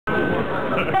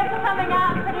Thanks for coming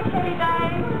out, pretty shitty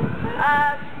day.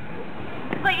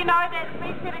 Just let you know that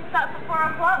speed setting starts at 4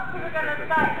 o'clock, so we're going to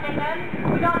start getting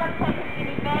in. We don't have to take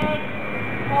any bags,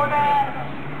 water,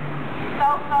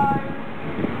 cell phones,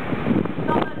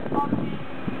 donuts, coffee,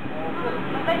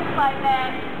 things like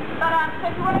that. But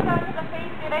so if you want to go to the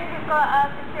feed setting, we've got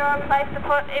a secure place to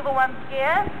put everyone's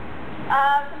gear.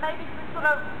 So maybe just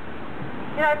sort of,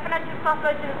 you know, finish your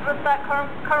sausage and sort of start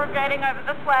congregating over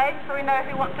this way, so we know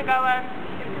who wants to go in,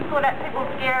 to sort out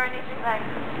people's gear and everything.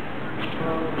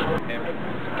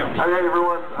 Okay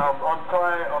everyone, I'm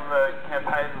Ty, I'm the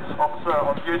campaigns officer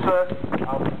on duty.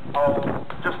 I'll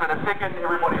just in a second,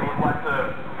 everybody would like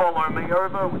to follow me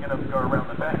over. We're going to go around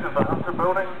the back of the Hunter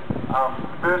building.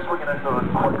 First we're going to do a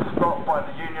quick stop by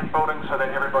the Union building so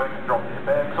that everybody can drop their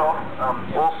bags off.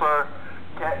 Also,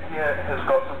 Kat here has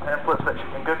got some pamphlets that she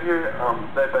can give you.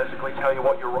 They basically tell you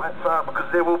what your rights are, because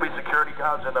there will be security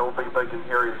guards and they will be big and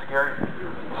hairy and scary.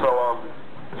 So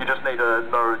you just need to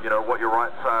know, you know, what your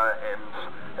rights are, and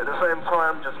at the same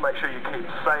time, just make sure you keep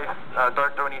safe.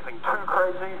 Don't do anything too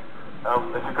crazy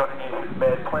if you've got any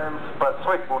bad plans. But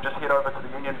sweet, we'll just head over to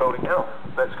the Union building now.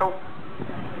 That's cool.